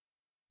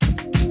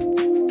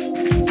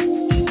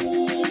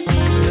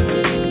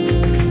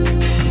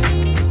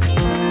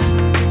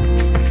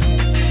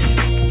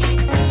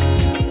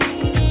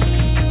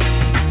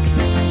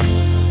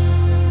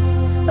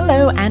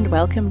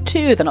welcome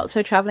to the Not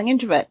So Traveling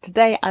Introvert.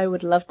 Today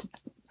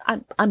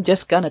I'm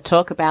just going to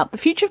talk about the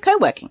future of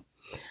co-working.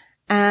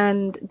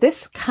 And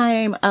this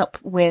came up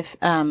with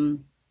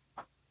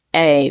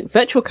a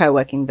virtual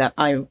co-working that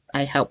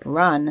I help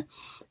run.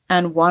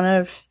 And one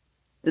of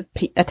the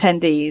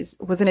attendees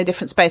was in a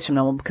different space from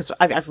normal because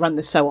I've run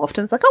this so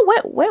often. It's like,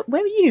 oh,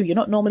 where are you? You're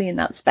not normally in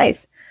that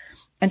space.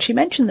 And she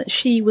mentioned that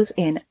she was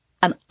in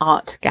an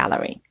art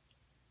gallery.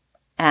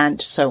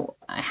 And so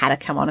I had her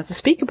come on as a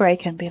speaker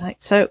break and be like,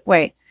 so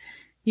wait,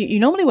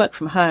 you normally work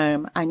from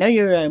home. I know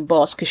you're your own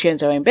boss because she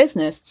owns her own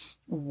business.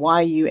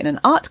 Why are you in an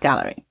art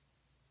gallery?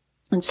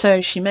 And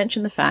so she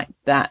mentioned the fact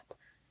that,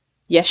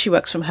 yes, she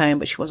works from home,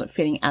 but she wasn't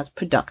feeling as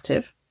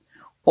productive.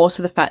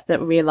 Also the fact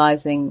that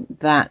realizing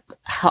that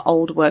her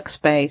old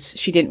workspace,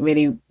 she didn't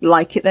really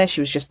like it there. She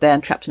was just there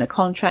and trapped in a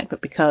contract,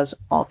 but because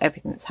of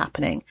everything that's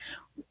happening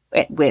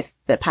with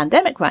the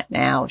pandemic right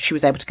now, she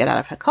was able to get out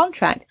of her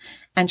contract.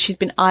 And she's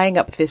been eyeing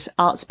up this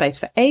art space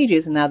for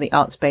ages. And now the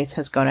art space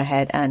has gone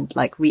ahead and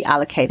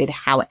reallocated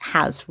how it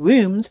has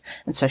rooms.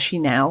 And so she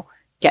now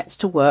gets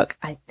to work.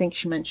 I think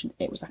she mentioned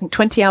it was,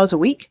 20 hours a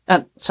week.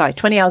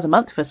 20 hours a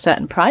month for a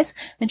certain price.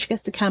 And she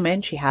gets to come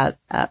in. She has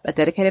a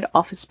dedicated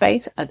office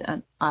space,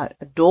 a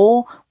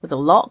door with a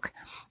lock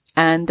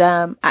and,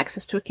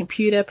 access to a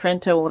computer,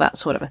 printer, all that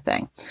sort of a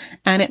thing.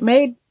 And it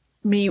made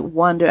me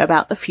wonder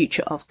about the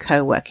future of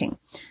co-working.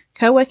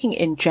 Co-working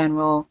in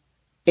general,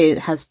 it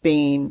has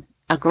been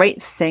a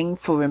great thing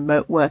for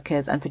remote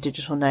workers and for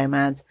digital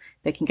nomads.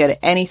 They can go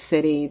to any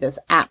city. There's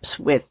apps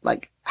with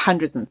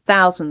hundreds and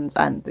thousands,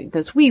 and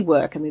there's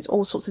WeWork, and there's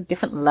all sorts of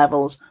different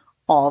levels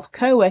of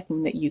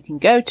co-working that you can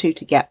go to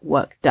get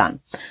work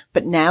done.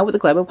 But now with the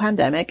global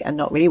pandemic and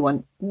not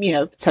really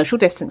social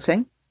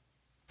distancing,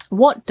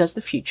 what does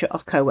the future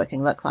of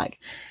co-working look like?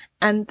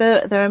 And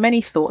there are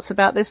many thoughts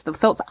about this. The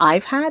thoughts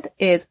I've had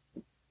is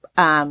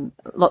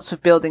lots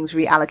of buildings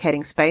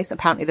reallocating space.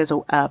 Apparently there's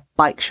a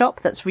bike shop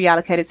that's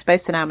reallocated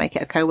space to now make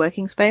it a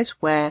co-working space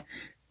where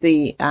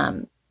they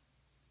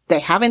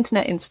have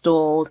internet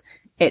installed.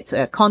 It's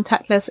a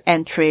contactless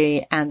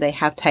entry and they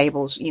have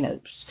tables,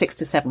 6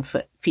 to 7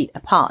 feet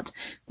apart.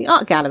 The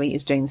art gallery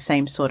is doing the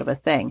same sort of a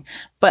thing.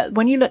 But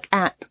when you look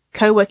at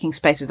co-working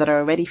spaces that are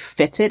already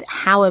fitted,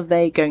 how are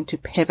they going to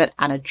pivot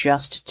and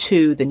adjust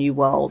to the new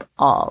world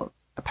of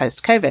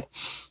post-COVID?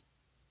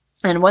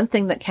 And one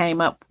thing that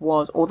came up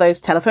was all those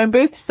telephone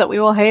booths that we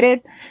all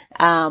hated.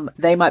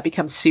 They might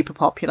become super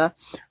popular,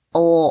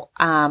 or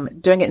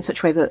doing it in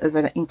such a way that there's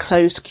an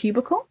enclosed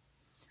cubicle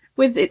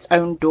with its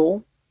own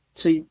door.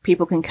 So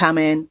people can come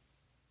in,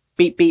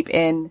 beep, beep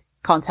in,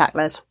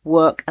 contactless,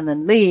 work, and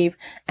then leave.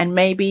 And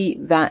maybe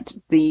that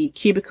the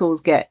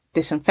cubicles get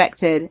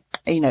disinfected,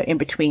 in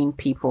between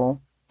people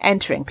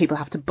entering. People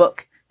have to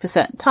book for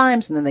certain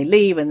times and then they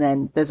leave, and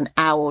then there's an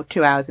hour or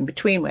 2 hours in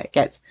between where it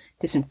gets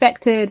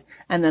disinfected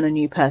and then a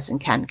new person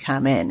can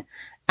come in.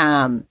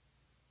 That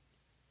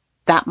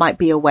might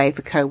be a way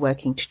for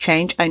co-working to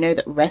change. I know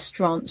that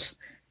restaurants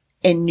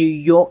in New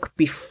York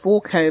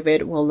before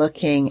COVID were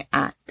looking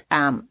at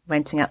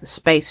renting out the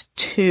space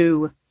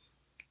to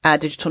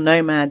digital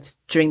nomads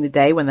during the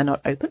day when they're not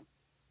open.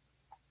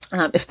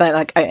 If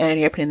they're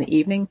only open in the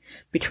evening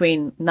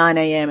between 9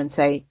 a.m. and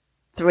say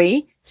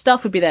 3,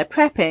 staff would be there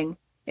prepping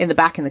in the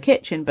back in the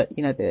kitchen, but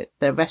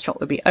the restaurant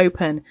would be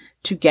open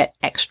to get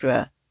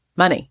extra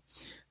money.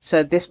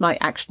 So this might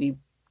actually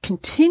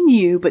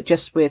continue, but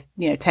just with,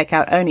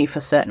 takeout only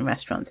for certain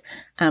restaurants.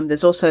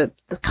 There's also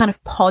the kind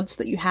of pods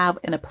that you have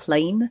in a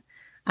plane,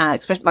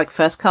 especially like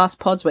first class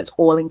pods where it's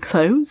all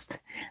enclosed.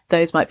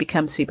 Those might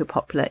become super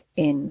popular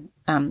in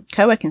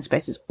co-working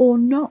spaces or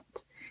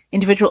not.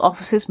 Individual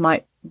offices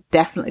might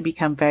definitely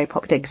become very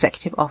popular.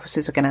 Executive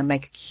offices are going to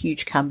make a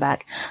huge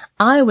comeback.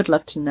 I would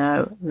love to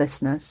know,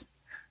 listeners,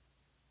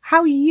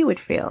 how you would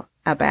feel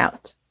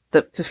about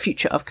the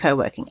future of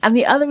co-working. And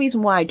the other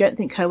reason why I don't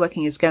think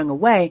co-working is going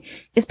away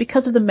is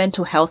because of the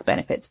mental health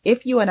benefits.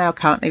 If you are now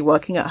currently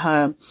working at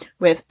home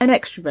with an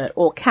extrovert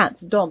or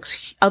cats,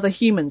 dogs, other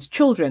humans,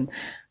 children,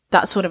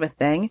 that sort of a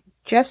thing,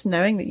 just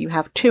knowing that you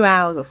have 2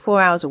 hours or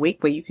 4 hours a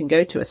week where you can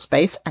go to a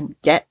space and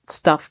get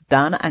stuff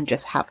done and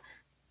just have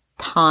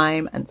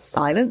time and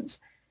silence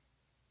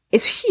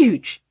is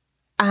huge.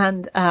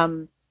 And,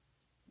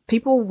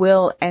 people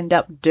will end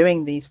up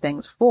doing these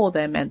things for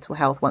their mental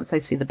health once they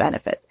see the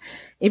benefits.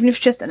 Even if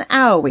it's just an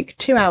hour a week,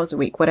 2 hours a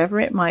week,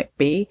 whatever it might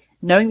be,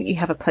 knowing that you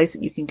have a place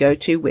that you can go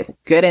to with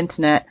good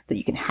internet, that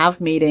you can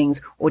have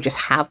meetings or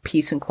just have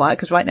peace and quiet.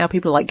 Because right now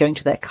people like going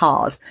to their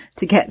cars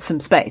to get some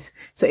space.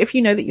 So if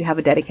you know that you have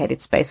a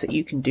dedicated space that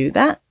you can do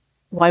that,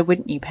 why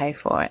wouldn't you pay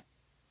for it?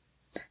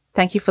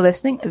 Thank you for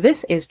listening.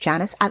 This is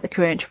Janice at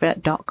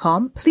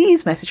thecareerintrovert.com.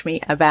 Please message me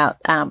about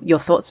your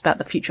thoughts about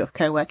the future of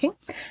co-working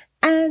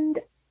and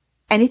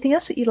anything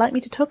else that you'd like me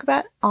to talk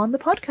about on the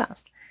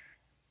podcast.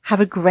 Have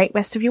a great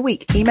rest of your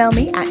week. Email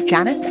me at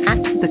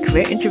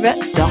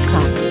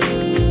janice@thecareerintrovert.com.